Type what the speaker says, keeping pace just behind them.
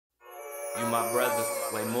You my brother,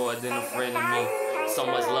 way more than a friend to me. So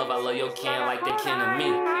much love, I love your kin like they kin to me.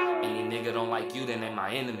 Any nigga don't like you, then they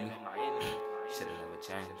my enemy. Should've never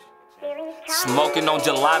changed. Smoking on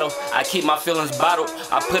gelato, I keep my feelings bottled.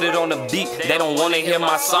 I put it on the beat, they don't wanna hear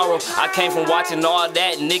my sorrow. I came from watching all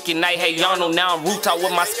that Nick and Night, hey y'all know now I'm rooftop with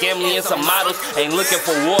my scamly and some models. Ain't looking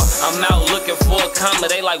for war, I'm out looking for a comma.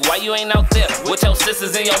 They like, why you ain't out there with your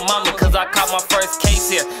sisters and your mama? Cause I caught my first case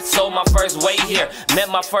here, sold my first weight here, met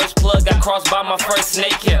my first plug, got crossed by my first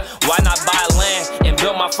snake here. Why not buy land and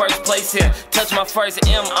build my first place here? Touch my first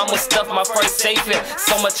M, I'ma stuff my first safe here.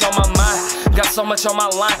 So much on my mind, got so much on my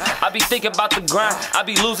line. I be thinking about the grind, I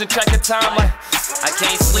be losing track of time like I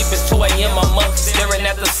can't sleep, it's 2 AM, I'm up staring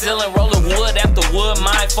at the ceiling, rolling wood after wood,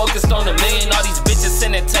 mind focused on the million. All these bitches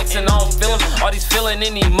sending texts and I don't feel them. All these feeling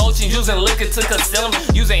and emotions, using liquor to conceal them,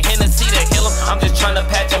 using Hennessy to heal them. I'm just trying to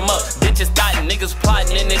patch them up. Bitches thought niggas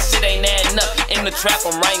plotting and this shit ain't adding up. In the trap,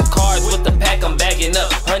 I'm writing cards with the pack, I'm bagging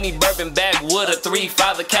up. Honey bourbon backwood, a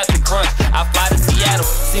 3-5, a Captain Crunch. I fly to Seattle,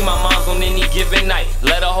 see my mom's on any given night.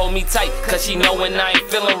 Let her hold me tight, cause she know when I ain't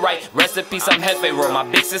feeling right. Rest in peace, I'm Hefe Roll. My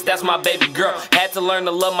big sis, that's my baby girl. Had to learn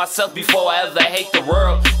to love myself before I ever hate the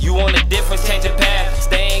world. You want a difference, change your path.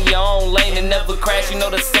 Stay in your own lane and never crash. You know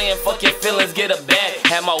the saying, fuck your feelings, get a bag.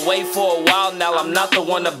 Had my way for a while, now I'm not the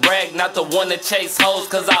one to brag, not the one to chase hoes,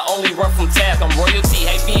 cause I only run from task. I'm royalty,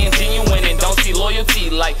 hate being genuine and don't see loyalty.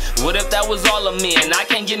 Like, what if that was all of me and I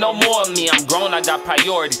can't get no more of me? I'm grown, I got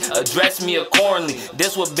priorities, address me accordingly.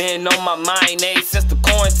 This what been on my mind, since the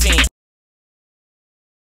quarantine.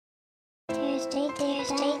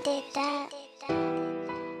 TerisJay did that.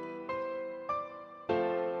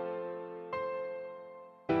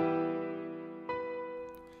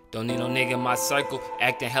 Don't need no nigga in my circle,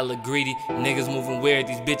 acting hella greedy. Niggas moving weird,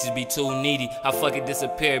 these bitches be too needy. I fucking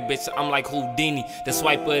disappear, bitch, I'm like Houdini. The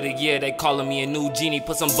swipe of the year, they calling me a new genie.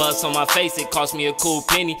 Put some buzz on my face, it cost me a cool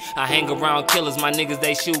penny. I hang around killers, my niggas,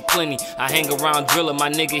 they shoot plenty. I hang around driller, my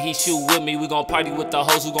nigga, he shoot with me. We gon' party with the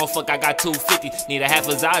hoes, who gon' fuck, I got 250. Need a half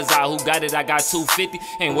a Zaza, who got it, I got 250.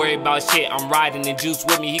 Ain't worried about shit, I'm riding and juice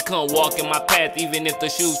with me. He couldn't walk in my path, even if the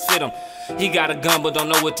shoes fit him. He got a gun but don't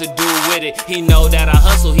know what to do with it. He know that I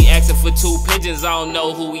hustle, he asking for 2 pigeons. I don't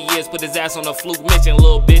know who he is, put his ass on a fluke mention.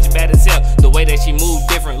 Little bitch bad as hell, the way that she moved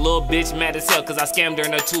different. Little bitch mad as hell, cause I scammed her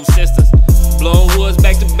and her 2 sisters. Blowing woods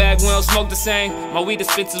back to back, we don't smoke the same. My weed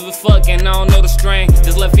expensive as fuck and I don't know the strain.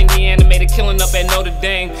 Just left Indiana, made a killing up at Notre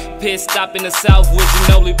Dame. Pit stop in the south with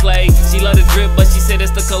Ginobili play. She love the drip but she said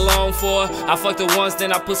it's the cologne for her. I fucked her once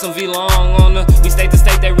then I put some V-Long on her. We state to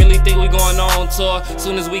state, they really think we going on tour.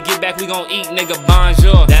 Soon as we get back we gon' eat, nigga,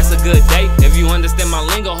 bonjour. That's a good day, if you understand my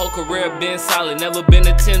lingo. Whole career been solid, never been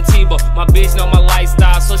a Tim Tebow. My bitch know my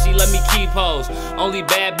lifestyle so she let me keep hoes. Only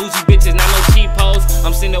bad bougie bitches, not no cheap hoes.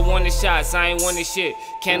 I'm sitting there wanting shots, I ain't wanting shit.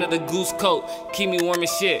 Canada Goose coat, keep me warm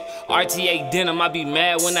as shit. RTA denim, I be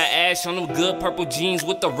mad when I ash on them. Good purple jeans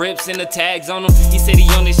with the rips and the tags on them. He said he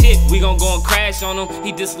on this shit, we gon' go and crash on him.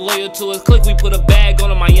 He disloyal to his clique, we put a bag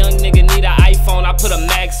on him. My young nigga need an iPhone, I put a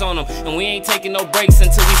max on him. And we ain't taking no breaks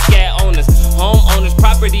until we scat owners. Homeowners,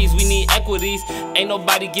 properties, we need equities. Ain't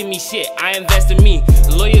nobody give me shit, I invest in me.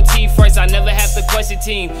 Loyalty first, I never have to question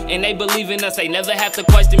team. And they believe in us, they never have to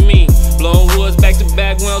question me. Blowing woods back to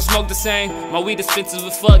back, we don't smoke the same. My weed expensive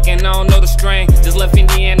as fuck and I don't know the strain. Just left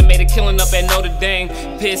Indiana, made a killing up at Notre Dame.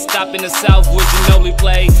 Pit stop in the south with Ginobili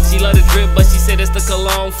play. She love the drip but she said it's the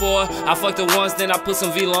cologne for her. I fucked her once then I put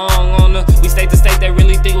some V-Long on her. We state to state, they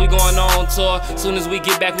really think we going on tour. Soon as we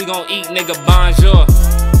get back we gon' eat, nigga, bonjour.